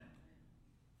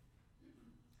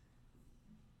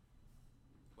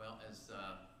as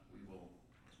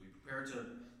we prepare to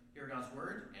hear God's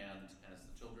word, and as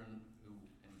the children who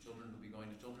will be going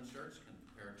to children's church can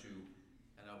prepare to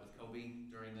head out with Kobe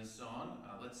during this song,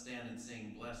 let's stand and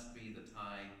sing "Blessed Be the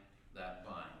Tie That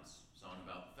Binds," a song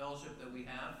about the fellowship that we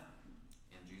have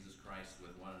in Jesus Christ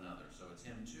with one another. So it's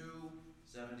hymn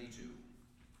 272.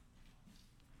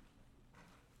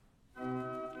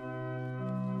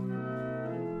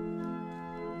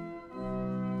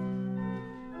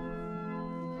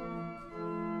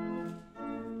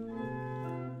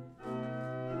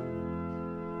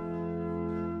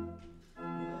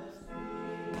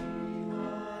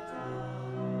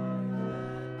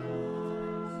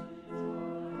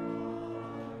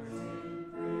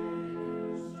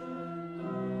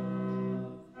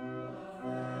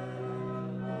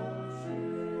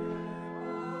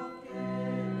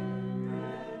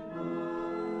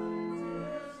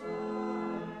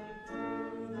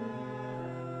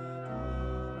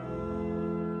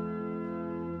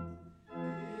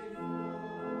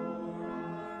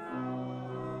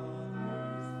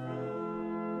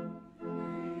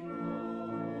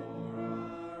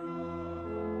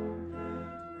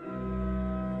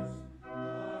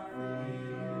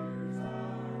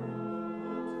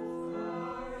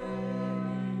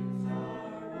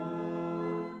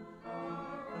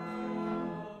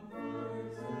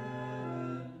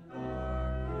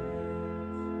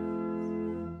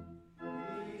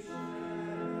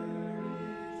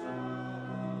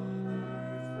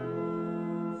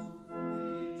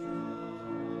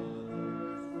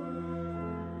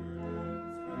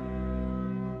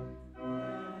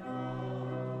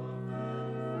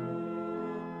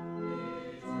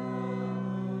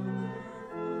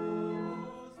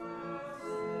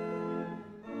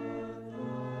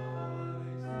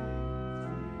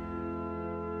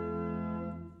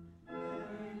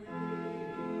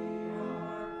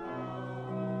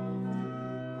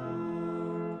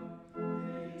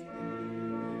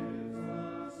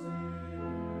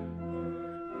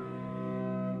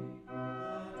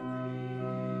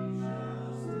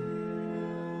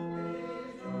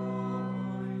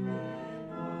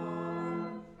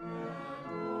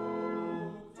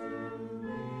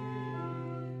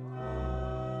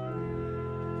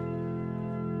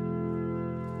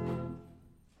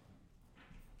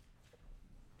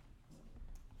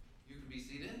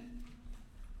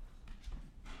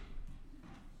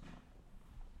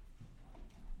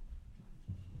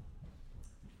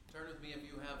 Turn with me, if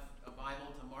you have a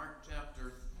Bible, to Mark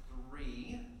chapter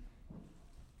 3.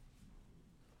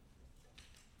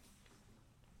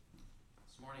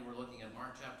 This morning we're looking at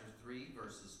Mark chapter 3,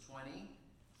 verses 20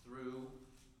 through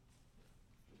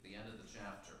the end of the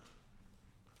chapter.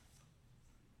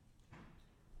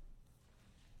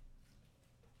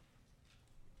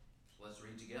 So let's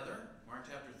read together. Mark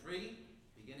chapter 3,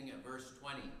 beginning at verse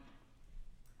 20.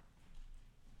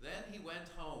 Then he went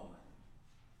home,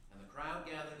 and the crowd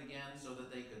gathered again so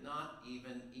that they could not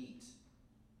even eat.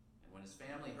 And when his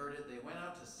family heard it, they went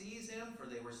out to seize him, for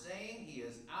they were saying, "He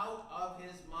is out of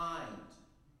his mind."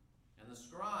 And the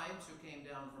scribes who came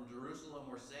down from Jerusalem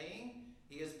were saying,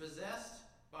 "He is possessed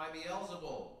by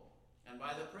Beelzebul, and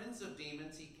by the prince of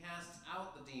demons he casts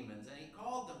out the demons." And he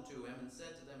called them to him and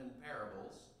said to them in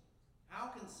parables, "How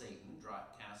can Satan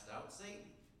cast out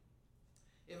Satan?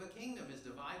 If a kingdom is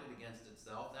divided against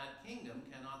itself, that kingdom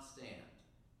cannot stand.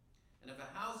 And if a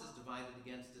house is divided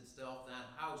against itself, that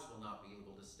house will not be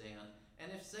able to stand.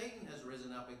 And if Satan has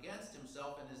risen up against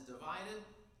himself and is divided,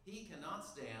 he cannot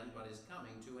stand, but is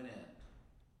coming to an end.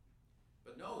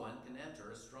 But no one can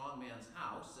enter a strong man's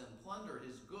house and plunder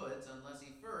his goods unless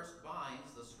he first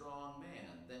binds the strong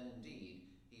man. Then indeed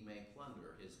he may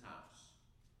plunder his house.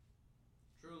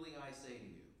 Truly I say to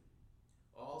you,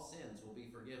 all sins will be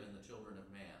forgiven the children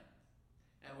of man,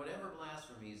 and whatever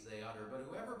blasphemies they utter. But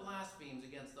whoever blasphemes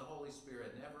against the Holy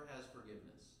Spirit never has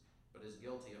forgiveness, but is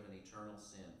guilty of an eternal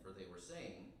sin. For they were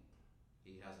saying,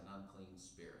 he has an unclean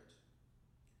spirit.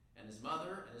 And his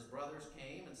mother and his brothers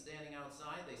came, and standing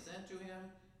outside, they sent to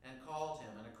him and called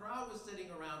him. And a crowd was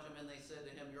sitting around him, and they said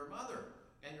to him, "Your mother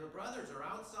and your brothers are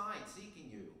outside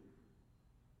seeking you."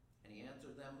 And he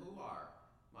answered them, "Who are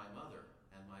my mother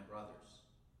and my brothers?"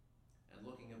 And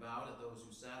looking about at those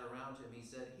who sat around him, he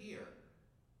said, "Here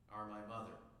are my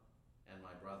mother and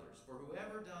my brothers. For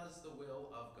whoever does the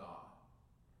will of God,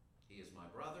 he is my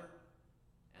brother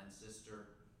and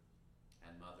sister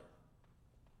and mother."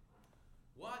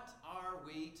 What are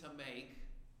we to make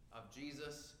of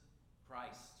Jesus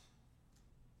Christ?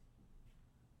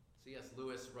 C.S.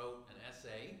 Lewis wrote an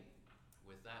essay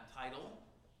with that title.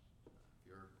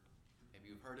 Maybe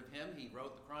you've heard of him. He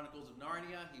wrote the Chronicles of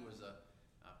Narnia. He was a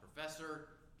professor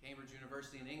Cambridge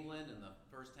University in England in the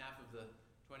first half of the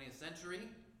 20th century.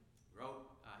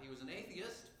 He was an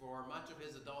atheist for much of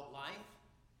his adult life,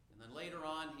 and then later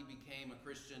on he became a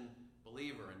Christian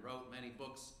believer and wrote many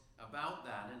books about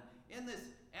that. And in this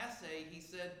essay he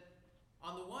said,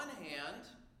 on the one hand,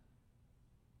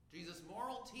 Jesus'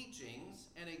 moral teachings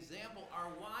and example are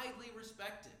widely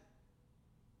respected.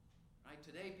 Right?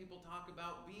 Today people talk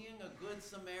about being a good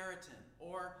Samaritan,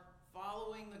 or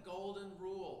following the golden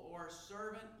rule, or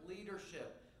servant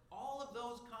leadership. All of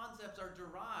those concepts are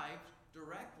derived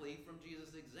directly from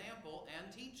Jesus' example and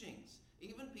teachings.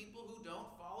 Even people who don't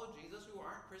follow Jesus, who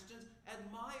aren't Christians,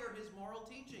 admire his moral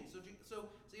teachings. So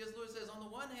C.S. Lewis says, on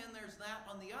the one hand, there's that.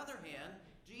 On the other hand,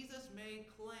 Jesus made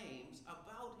claims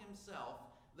about himself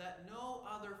that no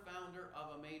other founder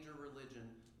of a major religion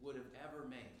would have ever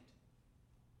made.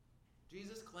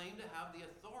 Jesus claimed to have the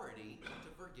authority to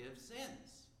forgive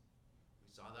sins.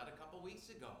 We saw that a couple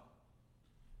weeks ago.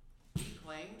 He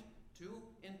claimed to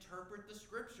interpret the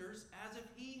scriptures as if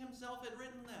he himself had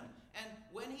written them. And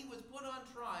when he was put on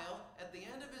trial at the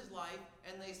end of his life,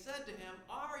 and they said to him,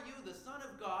 "Are you the Son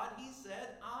of God?" he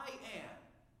said, "I am."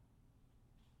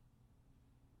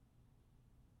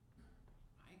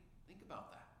 Right? Think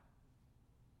about that.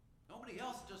 Nobody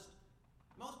else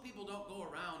most people don't go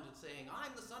around and saying,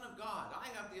 "I'm the Son of God. I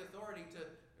have the authority to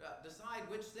decide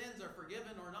which sins are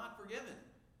forgiven or not forgiven."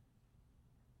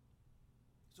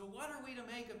 So what are we to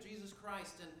make of Jesus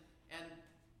Christ, and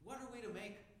what are we to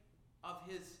make of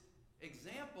his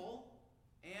example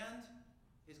and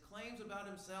his claims about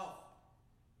himself?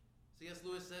 C.S.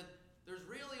 Lewis said there's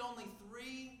really only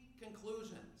three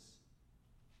conclusions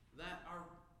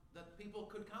that people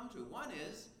could come to. One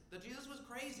is that Jesus was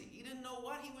crazy. He didn't know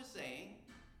what he was saying.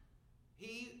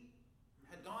 He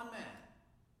had gone mad.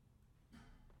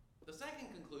 The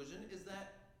second conclusion is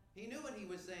that he knew what he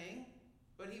was saying,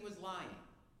 but he was lying.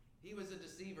 He was a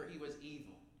deceiver. He was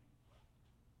evil.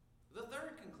 The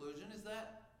third conclusion is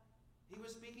that he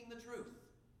was speaking the truth.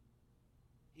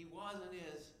 He was and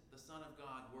is the Son of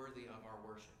God, worthy of our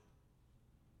worship.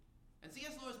 And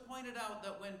C.S. Lewis pointed out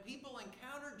that when people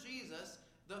encountered Jesus,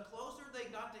 the closer they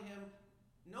got to him,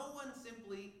 no one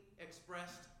simply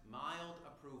expressed mild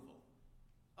approval.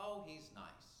 Oh, he's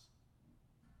nice.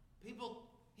 He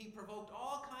provoked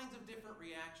all kinds of different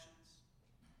reactions.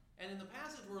 And in the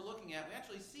passage we're looking at, we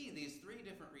actually see these three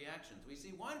different reactions. We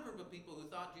see one group of people who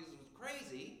thought Jesus was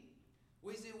crazy.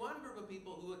 We see one group of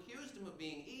people who accused him of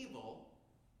being evil.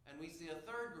 And we see a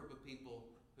third group of people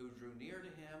who drew near to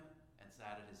him and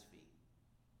sat at his feet.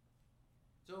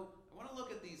 So I want to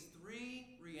look at these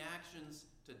three reactions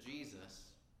to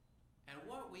Jesus and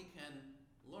what we can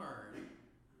learn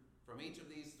from each of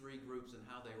these three groups and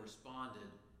how they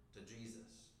responded to Jesus.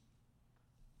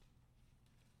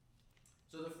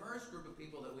 So the first group of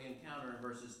people that we encounter in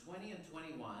verses 20 and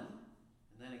 21,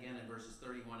 and then again in verses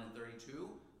 31 and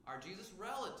 32, are Jesus'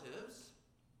 relatives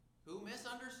who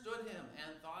misunderstood him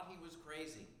and thought he was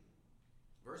crazy.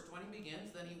 Verse 20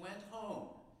 begins, "Then he went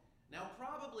home." Now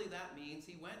probably that means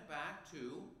he went back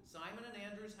to Simon and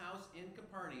Andrew's house in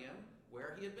Capernaum,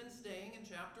 where he had been staying in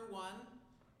chapter 1,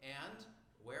 and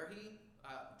where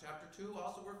chapter 2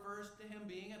 also refers to him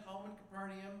being at home in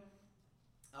Capernaum.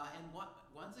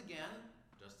 Once again,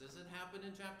 just as it happened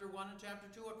in chapter 1 and chapter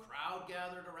 2, a crowd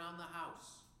gathered around the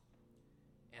house.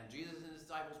 And Jesus and his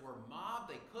disciples were mobbed.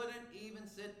 They couldn't even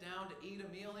sit down to eat a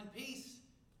meal in peace,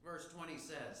 verse 20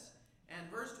 says. And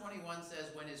verse 21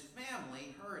 says, when his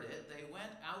family heard it, they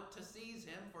went out to seize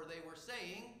him, for they were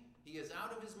saying, he is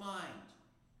out of his mind.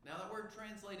 Now that word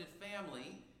translated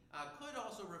family could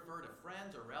also refer to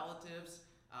friends or relatives,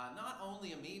 not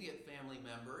only immediate family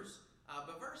members,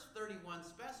 but verse 31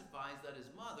 specifies that his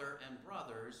mother and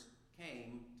brothers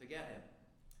came to get him.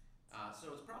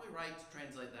 So it's probably right to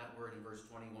translate that word in verse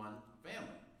 21,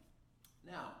 family.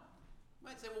 Now, you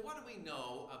might say, well, what do we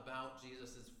know about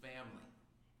Jesus' family?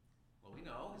 Well, we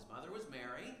know his mother was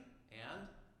Mary, and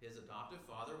his adoptive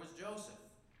father was Joseph.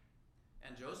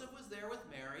 And Joseph was there with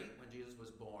Mary when Jesus was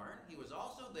born. He was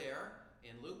also there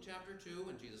in Luke chapter 2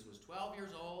 when Jesus was 12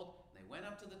 years old. They went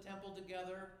up to the temple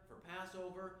together for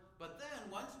Passover. But then,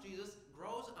 once Jesus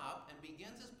grows up and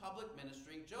begins his public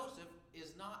ministry, Joseph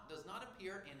does not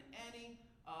appear in any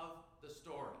of the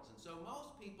stories. And so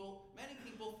many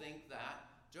people think that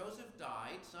Joseph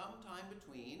died sometime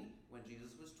between when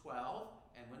Jesus was 12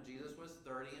 and when Jesus was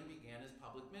 30 and began his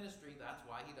public ministry. That's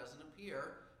why he doesn't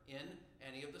appear in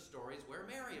any of the stories where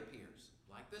Mary appears,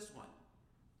 like this one.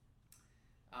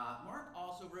 Mark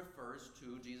also refers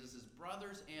to Jesus'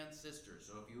 brothers and sisters.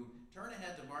 So if you turn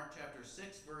ahead to Mark chapter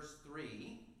 6, verse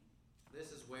 3,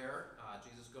 this is where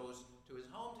Jesus goes to his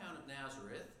hometown of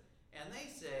Nazareth. And And they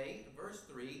say, verse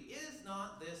 3, "Is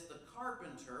not this the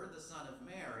carpenter, the son of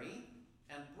Mary,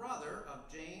 and brother of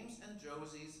James and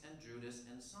Joses and Judas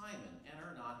and Simon? And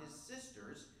are not his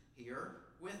sisters here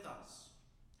with us?"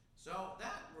 So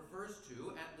that refers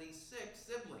to at least 6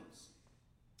 siblings.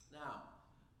 Now,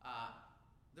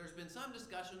 there's been some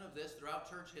discussion of this throughout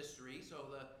church history.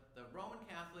 So the Roman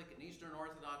Catholic and Eastern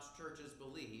Orthodox churches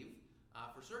believe,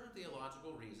 for certain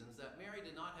theological reasons, that Mary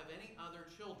did not have any other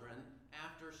children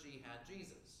after she had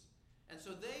Jesus. And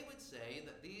so they would say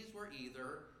that these were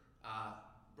either,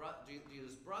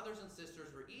 Jesus' brothers and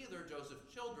sisters were either Joseph's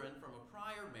children from a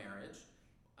prior marriage,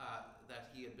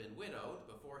 that he had been widowed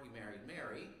before he married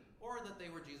Mary, or that they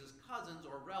were Jesus' cousins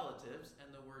or relatives,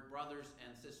 and the word brothers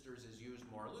and sisters is used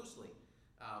more loosely,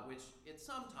 which it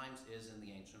sometimes is in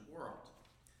the ancient world.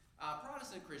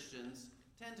 Protestant Christians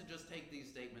tend to just take these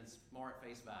statements more at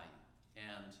face value.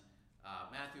 And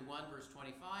Matthew 1 verse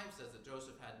 25 says that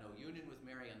Joseph had no union with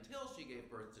Mary until she gave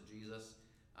birth to Jesus.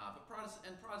 But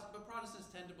Protestants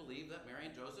tend to believe that Mary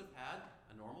and Joseph had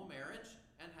a normal marriage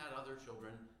and had other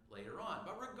children later on.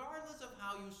 But regardless of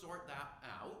how you sort that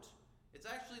out, it's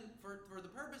actually, for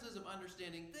the purposes of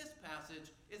understanding this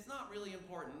passage, it's not really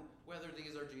important whether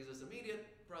these are Jesus'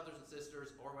 immediate brothers and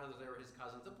sisters or whether they were his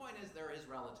cousins. The point is they're his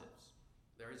relatives.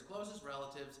 They're his closest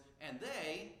relatives, and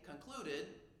they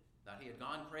concluded that he had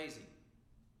gone crazy.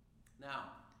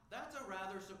 Now, that's a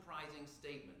rather surprising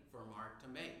statement for Mark to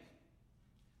make,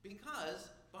 because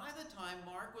by the time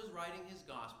Mark was writing his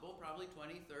gospel, probably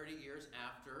 20, 30 years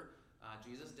after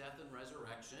Jesus' death and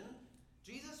resurrection,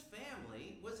 Jesus'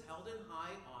 family was held in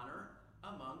high honor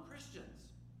among Christians.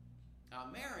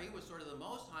 Mary was sort of the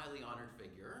most highly honored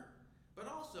figure, but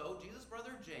also Jesus'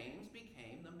 brother James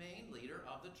became the main leader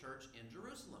of the church in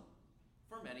Jerusalem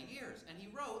for many years. And he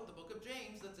wrote the book of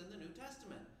James that's in the New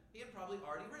Testament. He had probably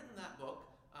already written that book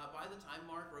by the time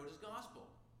Mark wrote his gospel.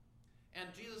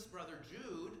 And Jesus' brother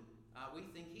Jude, we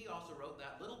think he also wrote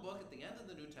that little book at the end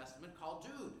of the New Testament called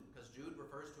Jude, because Jude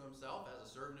refers to himself as a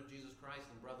servant of Jesus Christ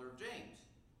and brother of James.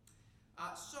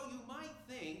 So you might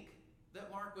think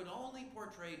that Mark would only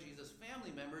portray Jesus'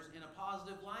 family members in a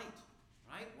positive light,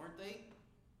 right? Weren't they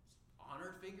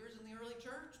honored figures in the early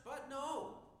church? But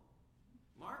no.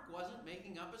 Mark wasn't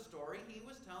making up a story. He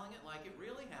was telling it like it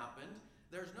really happened.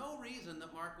 There's no reason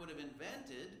that Mark would have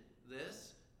invented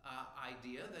this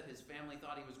idea that his family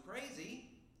thought he was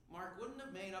crazy. Mark wouldn't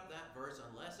have made up that verse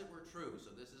unless it were true.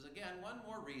 So this is, again, one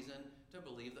more reason to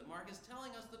believe that Mark is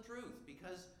telling us the truth,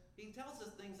 because he tells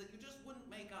us things that you just wouldn't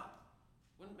make up.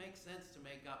 Wouldn't make sense to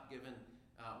make up given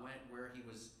where he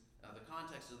was, the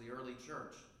context of the early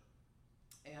church.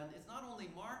 And it's not only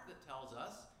Mark that tells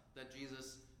us that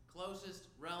Jesus' closest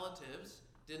relatives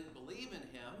didn't believe in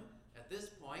him. At this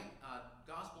point,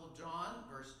 Gospel of John,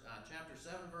 chapter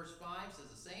 7, verse 5, says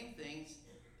the same things.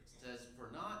 It says,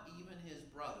 "For not even his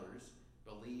brothers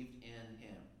believed in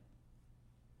him."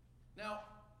 Now,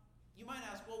 you might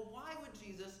ask, well, why would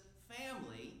Jesus'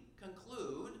 family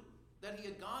conclude that he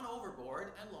had gone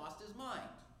overboard and lost his mind?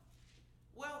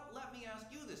 Well, let me ask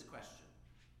you this question.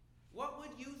 What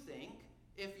would you think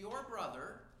if your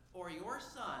brother or your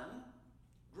son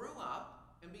grew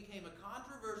up and became a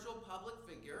controversial public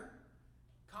figure,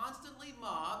 constantly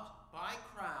mobbed by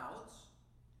crowds,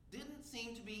 didn't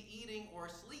seem to be eating or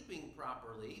sleeping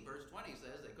properly, verse 20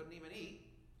 says they couldn't even eat,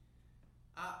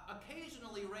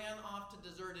 occasionally ran off to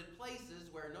deserted places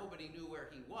where nobody knew where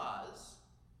he was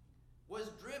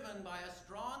driven by a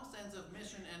strong sense of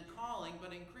mission and calling,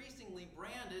 but increasingly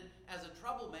branded as a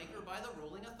troublemaker by the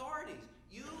ruling authorities?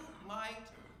 You might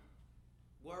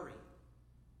worry,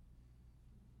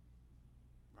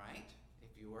 right?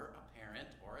 If you were a parent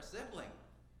or a sibling.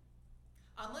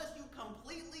 Unless you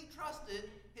completely trusted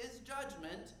his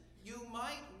judgment, you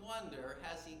might wonder,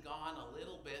 has he gone a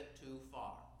little bit too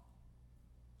far?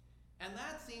 And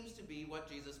that seems to be what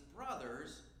Jesus'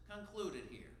 brothers concluded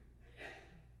here.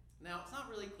 Now, it's not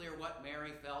really clear what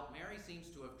Mary felt. Mary seems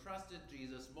to have trusted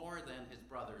Jesus more than his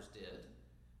brothers did.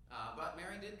 But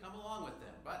Mary did come along with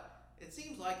them. But it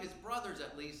seems like his brothers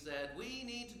at least said, we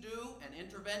need to do an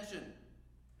intervention.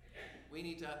 We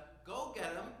need to go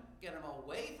get him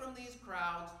away from these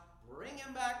crowds, bring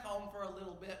him back home for a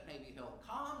little bit. Maybe he'll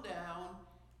calm down,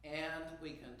 and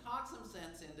we can talk some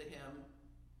sense into him,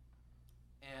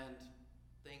 and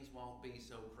things won't be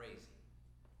so crazy.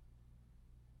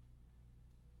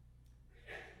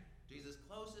 Jesus'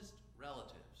 closest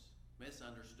relatives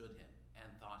misunderstood him and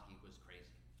thought he was crazy.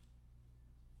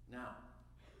 Now,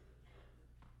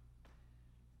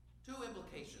 two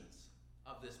implications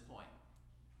of this point.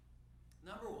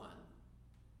 Number one,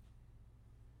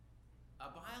 a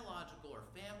biological or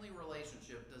family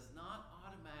relationship does not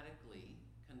automatically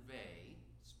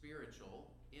spiritual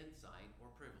insight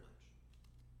or privilege.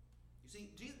 You see,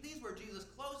 these were Jesus'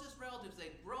 closest relatives.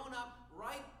 They'd grown up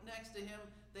right next to him.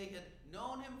 They had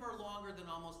known him for longer than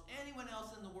almost anyone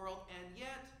else in the world, and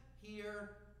yet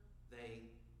here they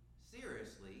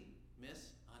seriously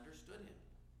misunderstood him.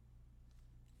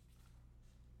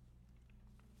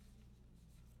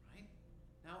 Right?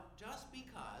 Now, just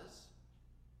because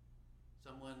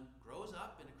someone grows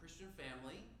up in a Christian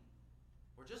family,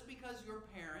 or just because your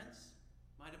parents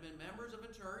might have been members of a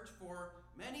church for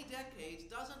many decades,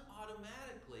 doesn't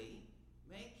automatically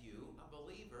make you a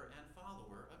believer and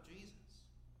follower of Jesus.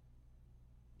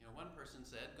 You know, one person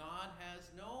said, God has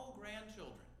no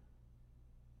grandchildren.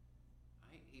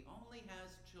 Right? He only has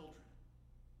children.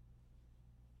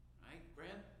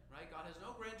 Right? God has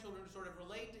no grandchildren to sort of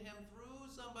relate to him through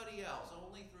somebody else,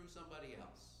 only through somebody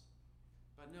else.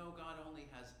 But no, God only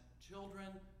has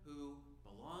children who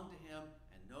belong to him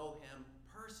and know him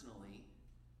personally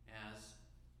as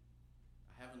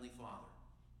a heavenly Father.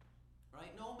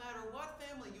 Right? No matter what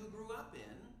family you grew up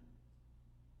in,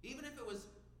 even if it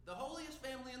was the holiest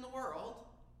family in the world,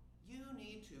 you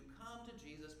need to come to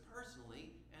Jesus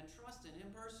personally and trust in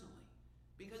him personally.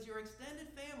 Because your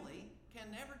extended family can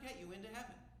never get you into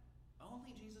heaven.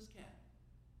 Only Jesus can.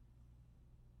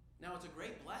 Now, it's a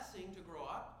great blessing to grow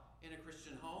up in a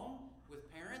Christian home with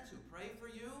parents who pray for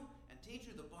you and teach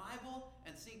you the Bible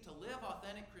and seek to live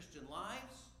authentic Christian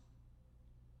lives.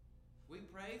 We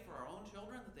pray for our own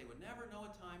children that they would never know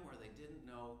a time where they didn't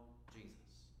know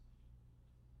Jesus.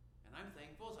 And I'm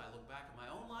thankful as I look back at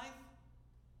my own life,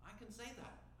 I can say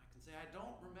that. I can say I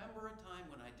don't remember a time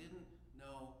when I didn't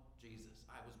know Jesus.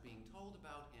 I was being told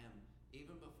about him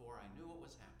even before I knew what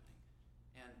was happening.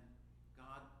 And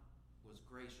God was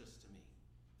gracious to me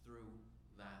through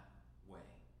that way.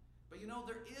 But you know,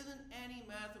 there isn't any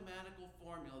mathematical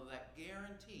formula that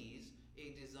guarantees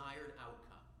a desired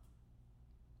outcome.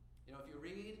 You know, if you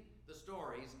read the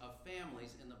stories of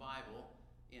families in the Bible,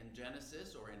 in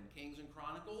Genesis or in Kings and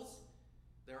Chronicles,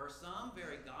 there are some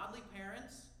very godly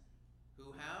parents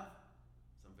who have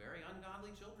some very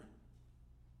ungodly children.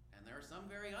 And there are some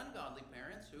very ungodly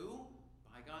parents who,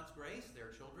 by God's grace,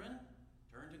 their children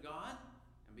turn to God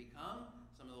and become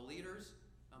some of the leaders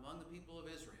among the people of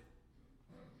Israel.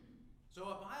 So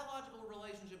a biological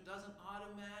relationship doesn't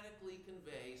automatically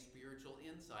convey spiritual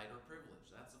insight or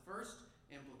privilege. That's the first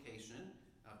implication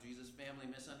of Jesus' family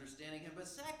misunderstanding him. But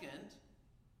second,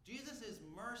 Jesus is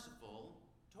merciful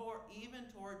even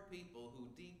toward people who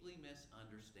deeply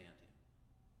misunderstand him.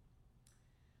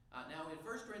 Now in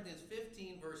 1 Corinthians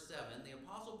 15, verse 7, the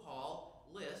Apostle Paul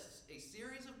lists a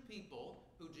series of people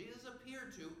who Jesus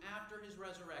appeared to after his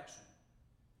resurrection.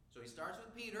 So he starts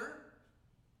with Peter,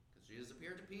 because Jesus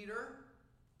appeared to Peter.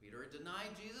 Peter had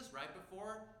denied Jesus right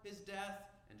before his death,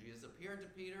 and Jesus appeared to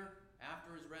Peter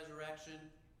after his resurrection,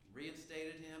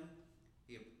 reinstated him.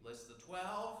 He lists the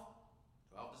 12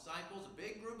 disciples, a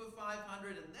big group of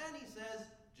 500, and then he says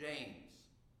James.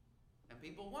 And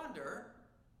people wonder,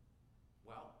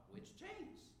 well, which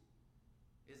James?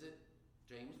 Is it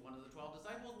James, one of the 12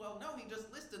 disciples? Well, no, he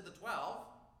just listed the 12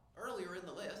 earlier in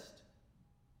the list.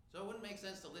 So it wouldn't make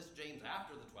sense to list James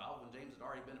after the 12 when James had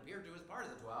already been appeared to as part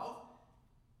of the 12.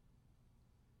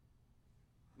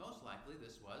 Most likely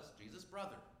this was Jesus'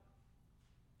 brother,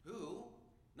 who,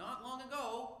 not long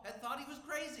ago, had thought he was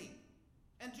crazy.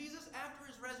 And Jesus, after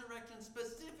his resurrection,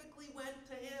 specifically went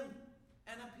to him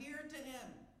and appeared to him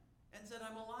and said,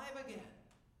 I'm alive again.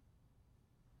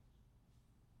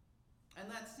 And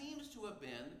that seems to have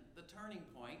been the turning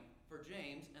point for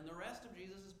James and the rest of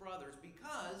Jesus' brothers,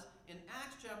 because in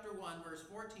Acts chapter 1, verse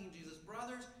 14, Jesus'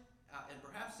 brothers and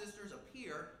perhaps sisters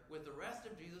appear with the rest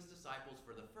of Jesus' disciples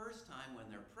for the first time when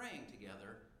they're praying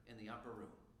together in the upper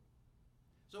room.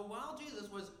 So while Jesus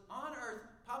was on earth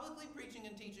publicly preaching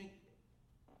and teaching,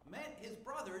 his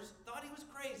brothers thought he was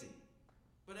crazy.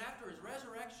 But after his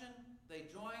resurrection, they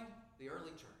joined the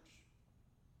early church.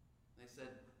 They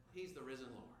said, he's the risen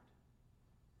Lord.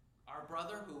 Our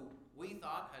brother who we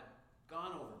thought had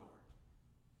gone overboard.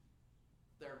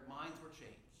 Their minds were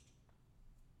changed.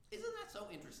 Isn't that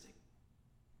so interesting?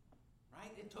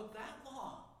 Right? It took that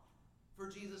long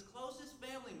for Jesus' closest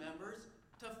family members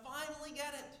to finally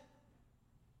get it.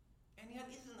 And yet,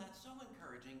 isn't that so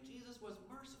encouraging? Jesus was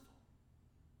merciful,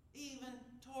 even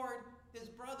toward his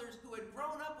brothers who had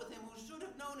grown up with him, who should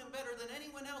have known him better than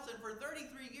anyone else, and for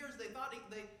 33 years they thought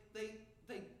they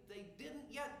didn't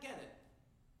yet get it.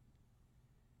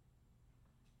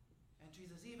 And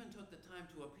Jesus even took the time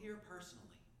to appear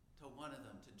personally to one of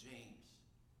them, to James,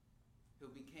 who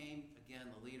became, again,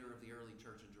 the leader of the early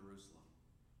church in Jerusalem.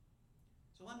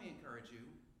 So let me encourage you,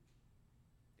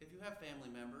 if you have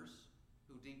family members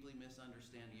who deeply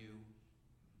misunderstand you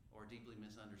or deeply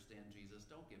misunderstand Jesus,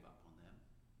 don't give up on them.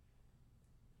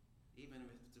 Even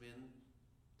if it's been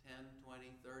 10, 20,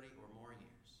 30, or more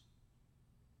years.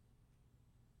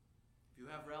 If you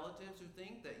have relatives who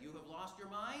think that you have lost your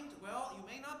mind, well, you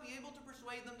may not be able to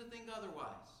persuade them to think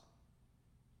otherwise.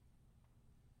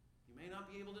 You may not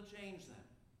be able to change them.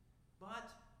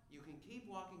 But you can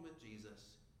keep walking with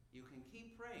Jesus. You can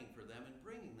keep praying for them and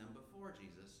bringing them before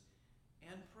Jesus.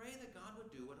 And pray that God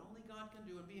would do what only God can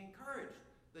do, and be encouraged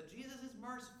that Jesus is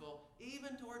merciful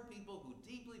even toward people who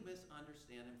deeply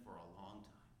misunderstand him for a long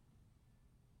time.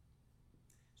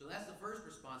 So that's the first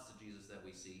response to Jesus that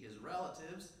we see. His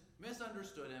relatives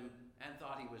misunderstood him and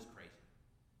thought he was crazy.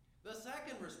 The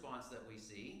second response that we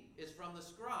see is from the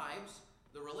scribes,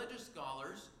 the religious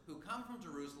scholars who come from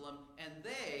Jerusalem, and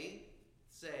they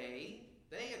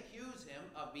accuse him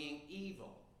of being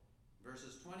evil.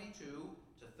 Verses 22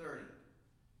 to 30.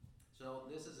 So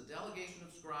this is a delegation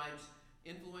of scribes,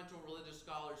 influential religious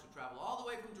scholars who travel all the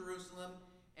way from Jerusalem,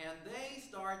 and they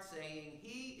start saying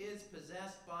he is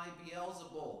possessed by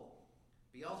Beelzebul.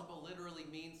 Beelzebul literally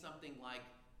means something like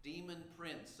demon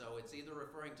prince, so it's either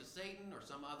referring to Satan or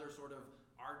some other sort of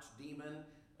archdemon.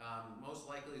 Most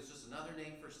likely it's just another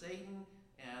name for Satan,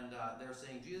 and they're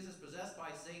saying Jesus is possessed by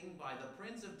Satan, by the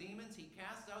prince of demons. He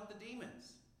casts out the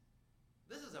demons.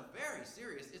 This is a very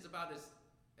serious, it's about as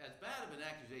bad of an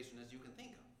accusation as you can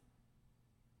think of.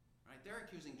 Right? They're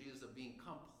accusing Jesus of being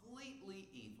completely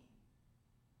evil,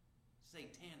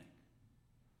 satanic,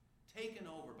 taken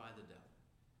over by the devil.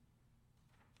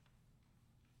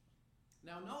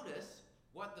 Now notice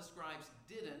what the scribes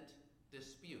didn't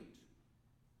dispute.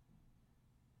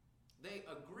 They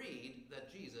agreed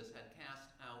that Jesus had cast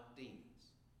out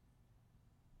demons.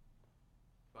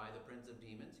 By the prince of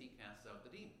demons, he casts out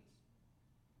the demons.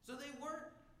 So they weren't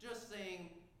just saying,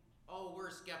 oh,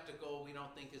 we're skeptical, we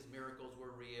don't think his miracles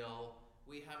were real,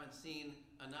 we haven't seen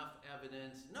enough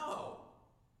evidence. No!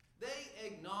 They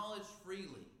acknowledged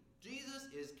freely, Jesus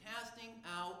is casting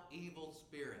out evil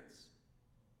spirits.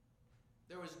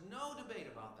 There was no debate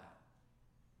about that.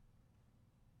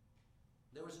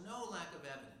 There was no lack of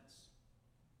evidence.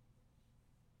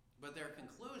 But their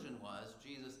conclusion was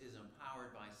Jesus is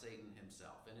empowered by Satan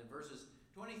himself. And in verses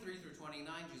 23 through 29,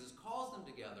 Jesus calls them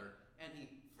together, and he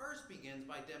first begins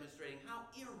by demonstrating how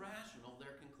irrational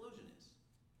their conclusion is.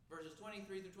 Verses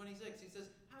 23 through 26, he says,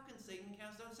 how can Satan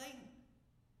cast out Satan?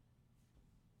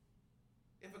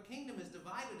 If a kingdom is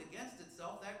divided against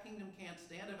itself, that kingdom can't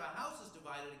stand. If a house is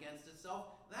divided against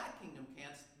itself, that kingdom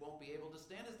won't be able to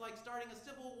stand. It's like starting a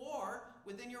civil war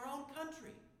within your own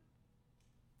country.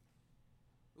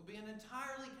 It would be an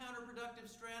entirely counterproductive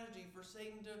strategy for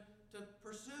Satan to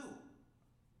pursue.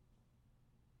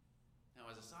 Now,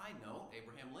 as a side note,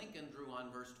 Abraham Lincoln drew on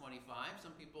verse 25.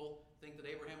 Some people think that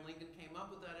Abraham Lincoln came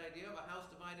up with that idea of a house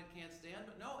divided can't stand,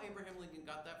 but no, Abraham Lincoln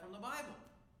got that from the Bible.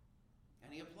 And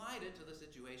he applied it to the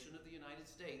situation of the United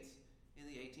States in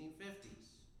the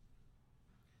 1850s.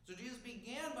 So Jesus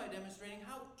began by demonstrating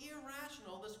how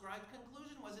irrational the scribe's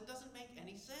conclusion was. It doesn't make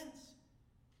any sense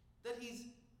that he's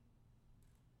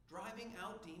driving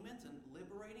out demons and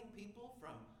liberating people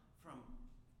from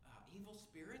evil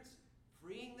spirits,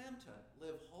 freeing them to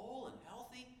live whole and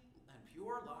healthy and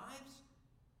pure lives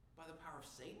by the power of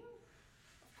Satan?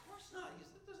 Of course not.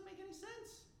 It doesn't make any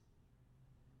sense.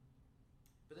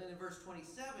 But then in verse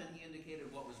 27, he indicated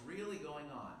what was really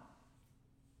going on.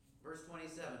 Verse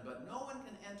 27, but no one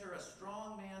can enter a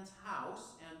strong man's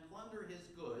house and plunder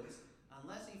his goods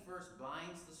unless he first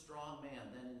binds the strong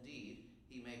man. Then indeed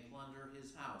he may plunder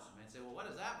his house. You might say, well, what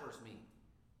does that verse mean?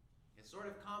 It's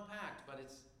sort of compact, but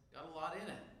it's got a lot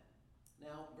in it.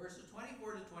 Now, verses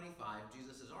 24 to 25,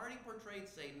 Jesus has already portrayed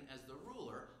Satan as the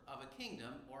ruler of a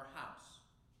kingdom or house.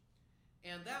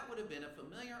 And that would have been a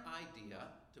familiar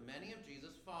idea to many of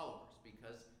Jesus' followers,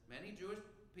 because many Jewish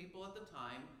people at the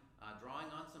time, drawing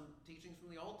on some teachings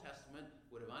from the Old Testament,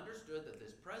 would have understood that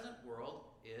this present world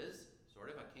is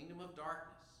sort of a kingdom of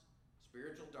darkness,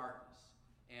 spiritual darkness,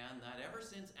 and that ever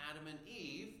since Adam and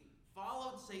Eve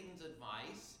followed Satan's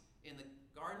advice in the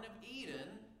Garden of Eden,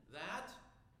 that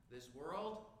this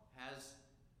world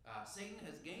Satan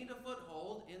has gained a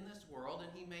foothold in this world,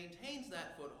 and he maintains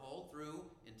that foothold through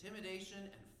intimidation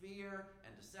and fear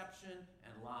and deception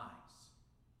and lies.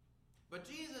 But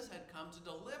Jesus had come to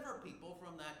deliver people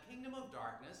from that kingdom of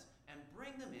darkness and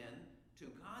bring them in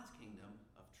to God's kingdom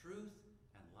of truth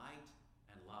and light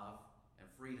and love and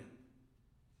freedom.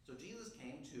 So Jesus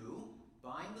came to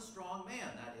bind the strong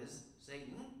man, that is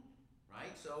Satan,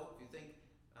 right? So if you think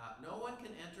no one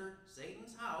can enter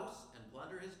Satan's house and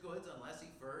plunder his goods unless he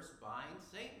first binds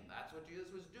Satan. That's what Jesus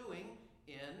was doing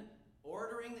in order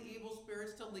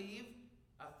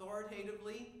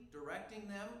authoritatively directing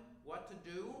them what to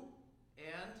do,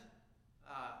 and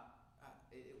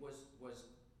it was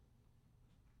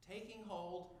taking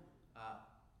hold,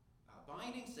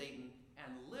 binding Satan,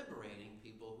 and liberating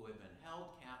people who had been held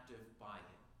captive by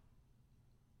him.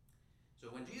 So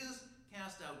when Jesus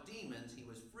cast out demons, he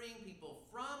was freeing people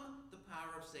from the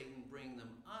power of Satan, bringing them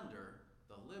under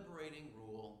the liberating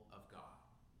rule of God.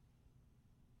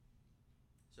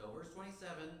 So verse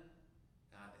 27,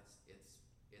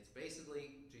 it's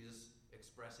basically Jesus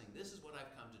expressing, this is what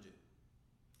I've come to do.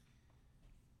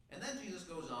 And then Jesus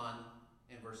goes on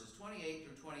in verses 28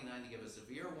 through 29 to give a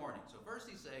severe warning. So first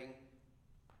he's saying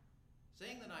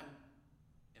that I'm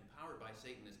empowered by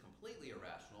Satan is completely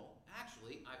irrational.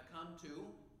 Actually, I've come to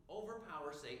overpower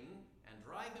Satan and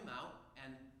drive him out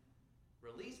and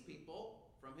release people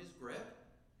from his grip.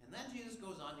 And then Jesus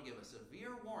goes on to give a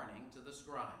severe warning to the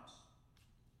scribes.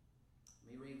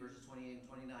 Let me read verses 28 and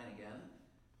 29 again,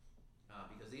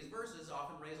 because these verses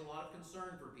often raise a lot of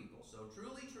concern for people. So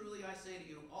truly, truly, I say to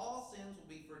you, all sins will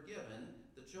be forgiven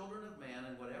the children of man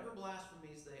and whatever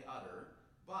blasphemies they utter.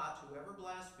 But whoever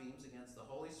blasphemes against the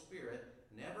Holy Spirit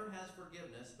never has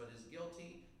forgiveness, but is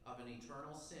guilty of an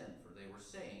eternal sin. For they were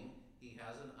saying he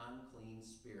has an unclean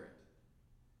spirit.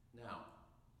 Now,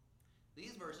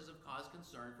 these verses have caused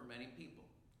concern for many people.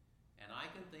 And I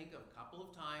can think of a couple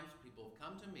of times people have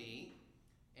come to me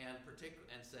and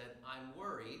said, I'm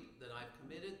worried that I've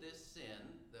committed this sin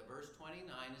that verse 29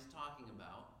 is talking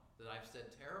about, that I've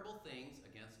said terrible things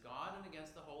against God and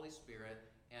against the Holy Spirit,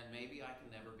 and maybe I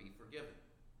can never be forgiven.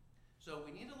 So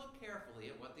we need to look carefully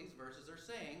at what these verses are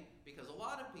saying, because a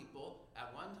lot of people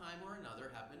at one time or another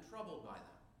have been troubled by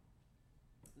them.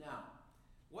 Now,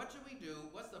 what should we do?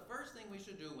 What's the first thing we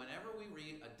should do whenever we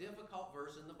read a difficult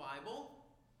verse in the Bible?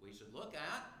 We should look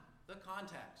at the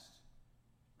context,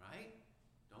 right?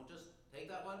 Don't just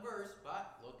take that one verse,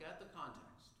 but look at the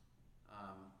context.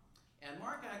 And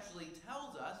Mark actually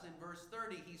tells us in verse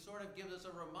 30, he sort of gives us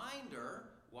a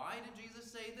reminder. Why did Jesus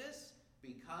say this?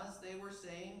 Because they were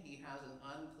saying he has an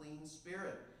unclean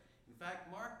spirit. In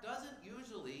fact, Mark doesn't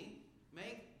usually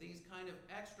make these kind of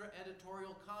extra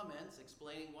editorial comments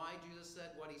explaining why Jesus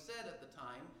said what he said at the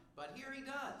time, but here he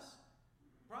does.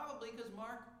 Probably because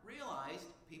Mark realized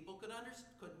people could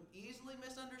easily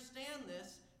misunderstand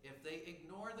this if they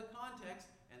ignore the context,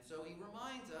 and so he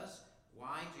reminds us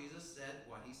why Jesus said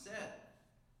what he said.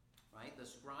 Right? The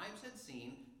scribes had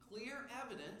seen clear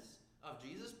evidence of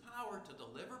Jesus' power to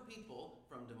deliver people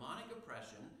from demonic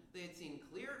oppression. They had seen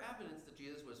clear evidence that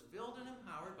Jesus was filled and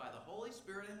empowered by the Holy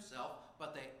Spirit himself,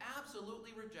 but they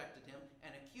absolutely rejected him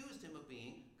and accused him of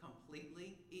being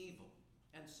completely evil.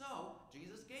 And so,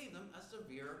 Jesus gave them a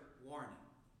severe warning.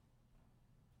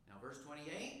 Now, verse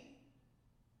 28,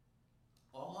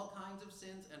 all kinds of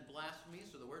sins and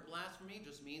blasphemies. So the word blasphemy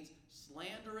just means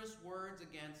slanderous words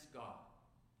against God.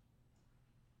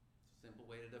 It's a simple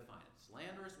way to define it.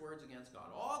 Slanderous words against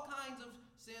God. All kinds of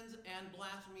sins and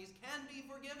blasphemies can be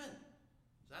forgiven.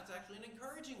 So that's actually an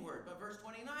encouraging word. But verse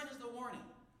 29 is the warning.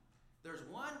 There's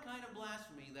one kind of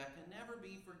blasphemy that can never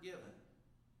be forgiven.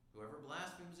 Whoever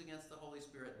blasphemes against the Holy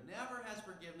Spirit never has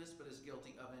forgiveness, but is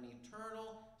guilty of an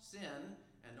eternal sin.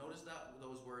 And notice that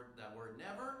word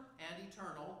never and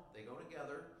eternal, they go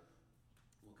together.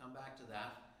 We'll come back to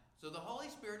that. So the Holy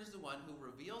Spirit is the one who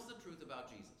reveals the truth about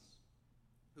Jesus,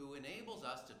 who enables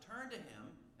us to turn to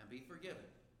him and be forgiven.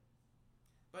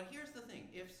 But here's the thing.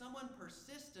 If someone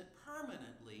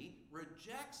permanently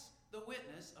rejects the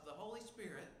witness of the Holy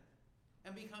Spirit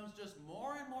and becomes just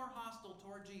more and more hostile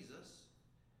toward Jesus,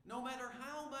 no matter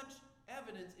how much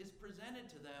evidence is presented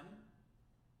to them,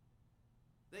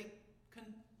 they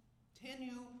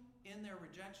continue in their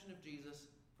rejection of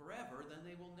Jesus forever, then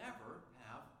they will never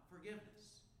have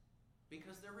forgiveness.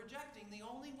 Because they're rejecting the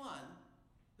only one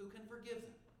who can forgive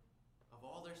them of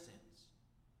all their sins.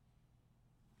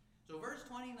 So verse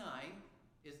 29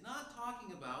 is not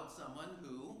talking about someone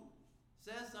who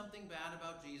says something bad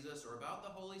about Jesus or about the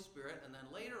Holy Spirit and then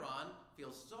later on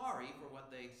feels sorry for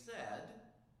what they said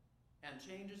and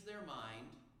changes their mind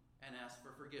and asks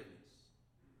for forgiveness.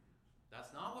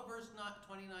 That's not what verse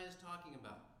 29 is talking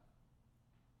about.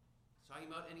 It's talking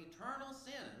about an eternal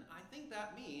sin. I think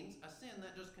that means a sin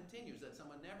that just continues, that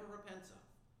someone never repents of.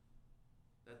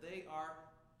 That they are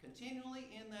continually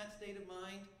in that state of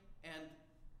mind and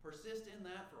persist in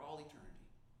that for all eternity.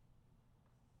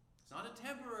 It's not a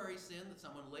temporary sin that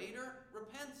someone later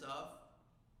repents of,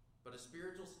 but a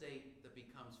spiritual state that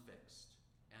becomes fixed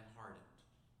and hardened.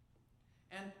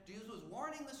 And Jesus was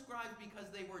warning the scribes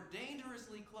because they were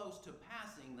dangerously close to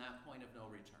passing that point of no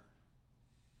return.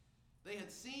 They had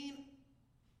seen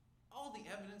all the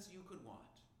evidence you could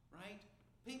want, right?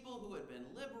 People who had been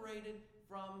liberated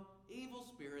from evil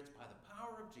spirits by the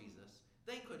power of Jesus.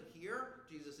 They could hear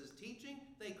Jesus' teaching.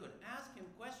 They could ask him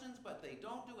questions, but they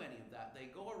don't do any of that.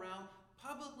 They go around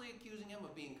publicly accusing him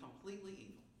of being completely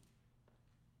evil.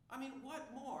 I mean, what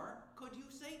more could you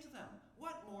say to them?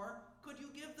 What more could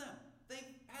you give them? They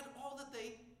had all that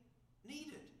they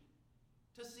needed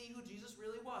to see who Jesus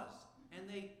really was. And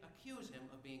they accuse him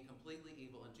of being completely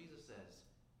evil. And Jesus says,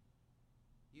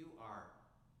 you are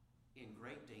in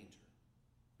great danger,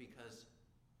 because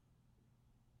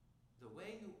the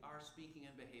way you are speaking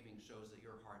and behaving shows that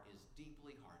your heart is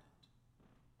deeply hardened.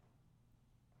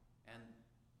 And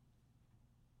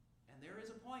there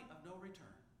is a point of no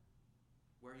return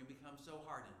where you become so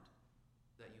hardened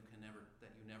that you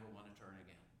never want to turn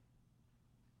again.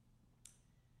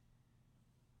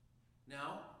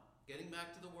 Now, getting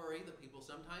back to the worry that people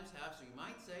sometimes have, so you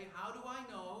might say, how do I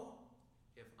know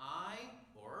if I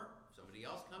or somebody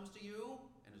else comes to you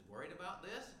and is worried about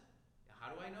this?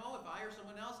 How do I know if I or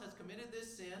someone else has committed this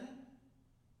sin?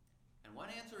 And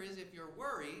one answer is, if you're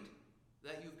worried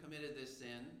that you've committed this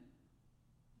sin,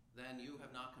 then you have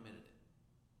not committed it.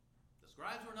 The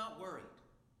scribes were not worried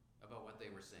about what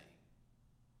they were saying.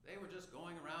 They were just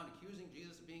going around accusing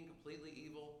Jesus of being completely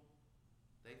evil.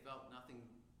 They felt nothing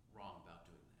wrong about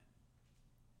doing that.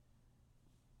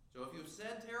 So if you've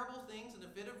said terrible things in a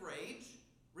fit of rage,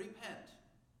 repent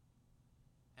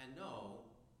and know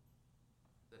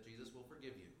that Jesus will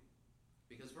forgive you.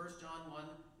 Because 1 John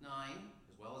 1:9,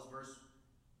 as well as verse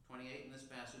 28 in this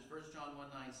passage, 1 John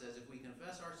 1:9 says, if we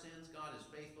confess our sins, God is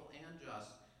faithful and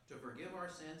just to forgive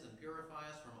our sins and purify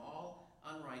us from all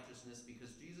unrighteousness,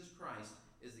 because Jesus Christ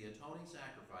is the atoning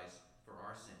sacrifice for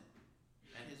our sin.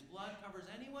 And his blood covers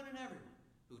anyone and everyone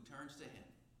who turns to him.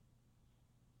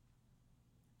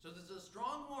 So this is a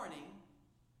strong warning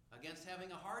against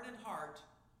having a hardened heart,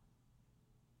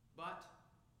 but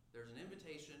there's an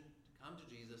invitation to come to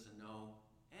Jesus and know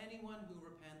anyone who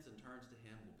repents and turns to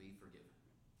him will be forgiven.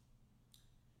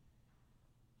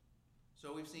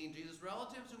 So we've seen Jesus'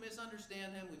 relatives who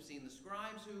misunderstand him. We've seen the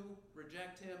scribes who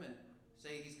reject him and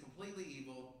say he's completely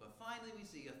evil. But finally we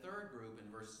see a third group in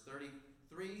verse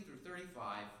 33 through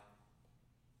 35.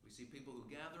 We see people who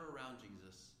gather around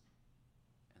Jesus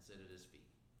and sit at his feet.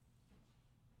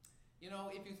 You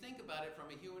know, if you think about it from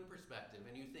a human perspective,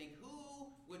 and you think who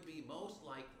would be most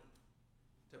likely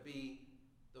to be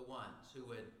the ones who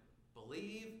would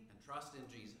believe and trust in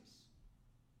Jesus?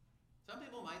 Some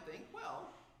people might think,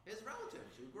 well, his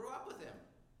relatives who grew up with him.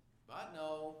 But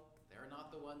no, they're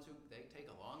not the ones who, they take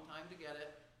a long time to get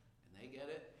it, and they get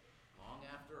it long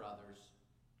after others.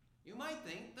 You might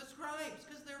think the scribes,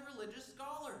 because they're religious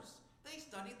scholars. They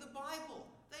studied the Bible.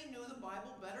 They knew the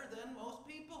Bible better than most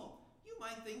people. You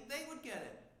might think they would get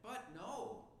it. But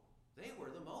no, they were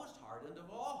the most hardened of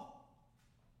all.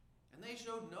 And they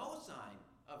showed no sign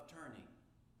of turning.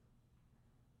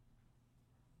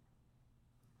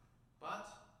 But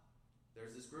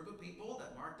there's this group of people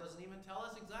that Mark doesn't even tell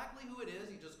us exactly who it is.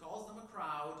 He just calls them a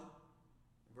crowd.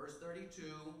 In verse 32,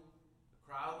 the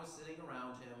crowd was sitting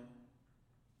around him.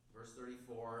 Verse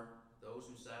 34, those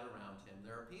who sat around him.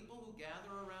 There are people who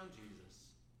gather around Jesus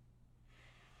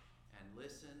and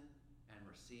listen and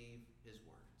receive his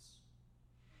words.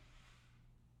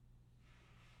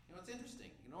 You know, it's interesting.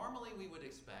 Normally we would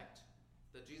expect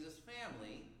that Jesus'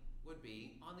 family would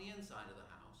be on the inside of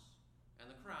the house and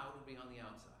the crowd would be on the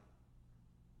outside.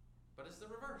 But it's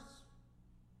the reverse.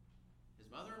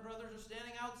 His mother and brothers are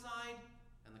standing outside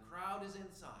and the crowd is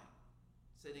inside,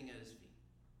 sitting at his feet.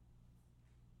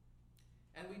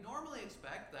 And we normally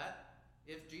expect that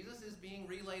if Jesus is being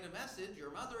relayed a message,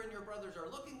 your mother and your brothers are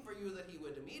looking for you, that he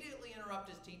would immediately interrupt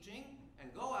his teaching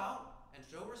and go out and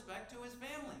show respect to his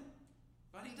family.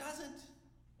 But he doesn't.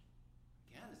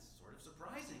 Again, it's sort of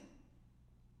surprising.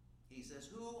 He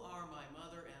says, who are my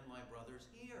mother and my brothers?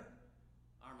 Here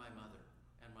are my mother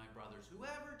and my brothers.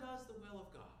 Whoever does the will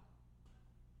of God.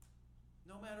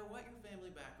 No matter what your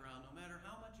family background, no matter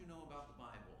how much you know about the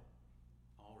Bible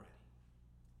already.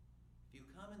 If you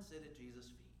come and sit at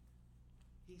Jesus' feet,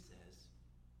 he says,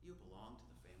 you belong to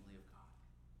the family of God.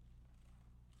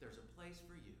 There's a place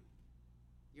for you.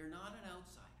 You're not an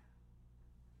outsider.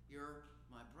 You're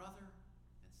my brother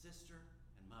and sister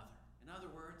and mother. In other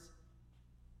words,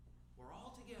 we're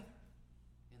all together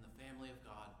in the family of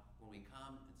God when we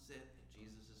come and sit at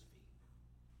Jesus' feet.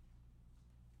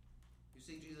 You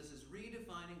see, Jesus is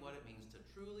redefining what it means to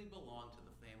truly belong to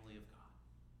the family of God.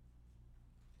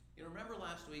 You know, remember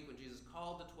last week when Jesus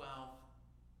called the 12,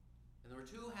 and there were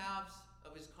two halves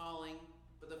of his calling,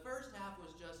 but the first half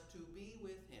was just to be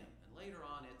with him, and later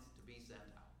on it's to be sent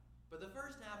out. But the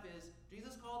first half is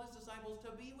Jesus called his disciples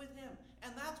to be with him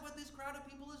And that's what this crowd of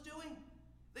people is doing.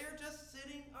 They're just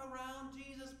sitting around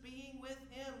Jesus, being with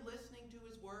him, listening to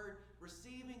his word,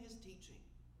 receiving his teaching,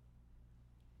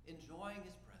 enjoying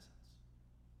his presence.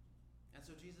 And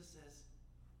so Jesus says,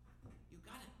 you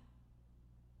got it.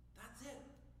 That's it.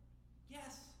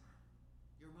 Yes,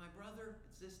 you're my brother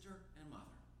and sister and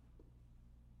mother.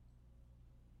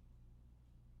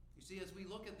 You see, as we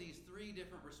look at these three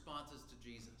different responses to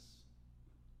Jesus,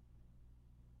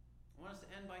 I want us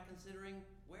to end by considering,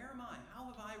 where am I? How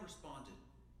have I responded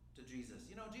to Jesus?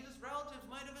 You know, Jesus' relatives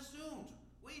might have assumed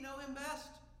we know him best,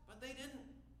 but they didn't.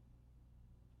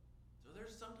 So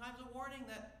there's sometimes a warning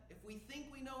that if we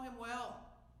think we know him well,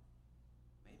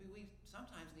 maybe we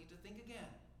sometimes need to think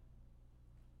again.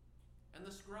 And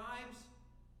the scribes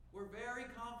were very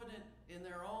confident in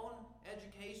their own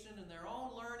education and their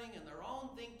own learning and their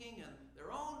own thinking and their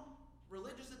own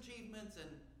religious achievements, and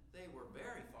they were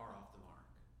very far off the mark.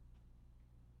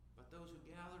 But those who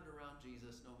gathered around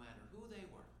Jesus, no matter who they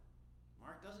were,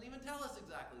 Mark doesn't even tell us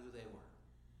exactly who they were,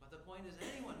 but the point is,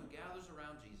 anyone who gathers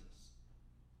around Jesus,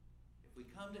 if we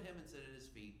come to him and sit at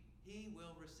his feet, he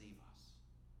will receive us.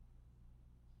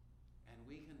 And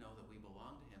we can know that we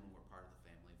belong to him and we're part of the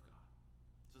family of God.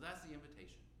 So that's the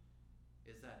invitation,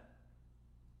 is that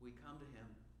we come to him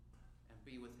and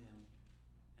be with him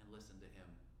and listen to him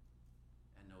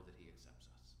and know that he accepts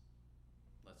us.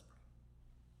 Let's pray.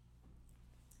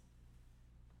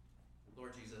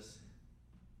 Lord Jesus,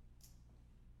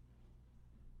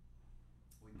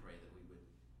 we pray that we would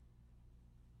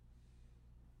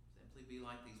simply be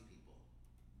like these people,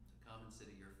 to come and sit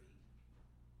at your feet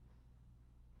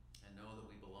and know that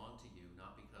we belong to you,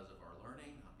 not because of our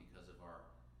learning, not because of our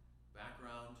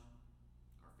background,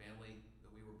 our family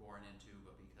that we were born into,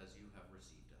 but because you have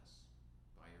received us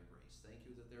by your grace. Thank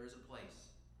you that there is a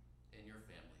place in your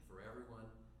family for everyone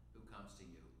who comes to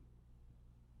you.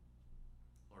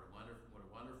 Lord, what a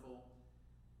wonderful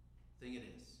thing it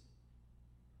is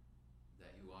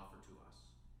that you offer to us.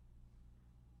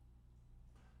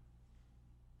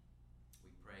 We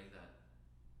pray that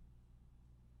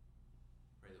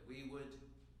we would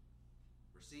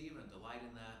receive and delight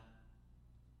in that,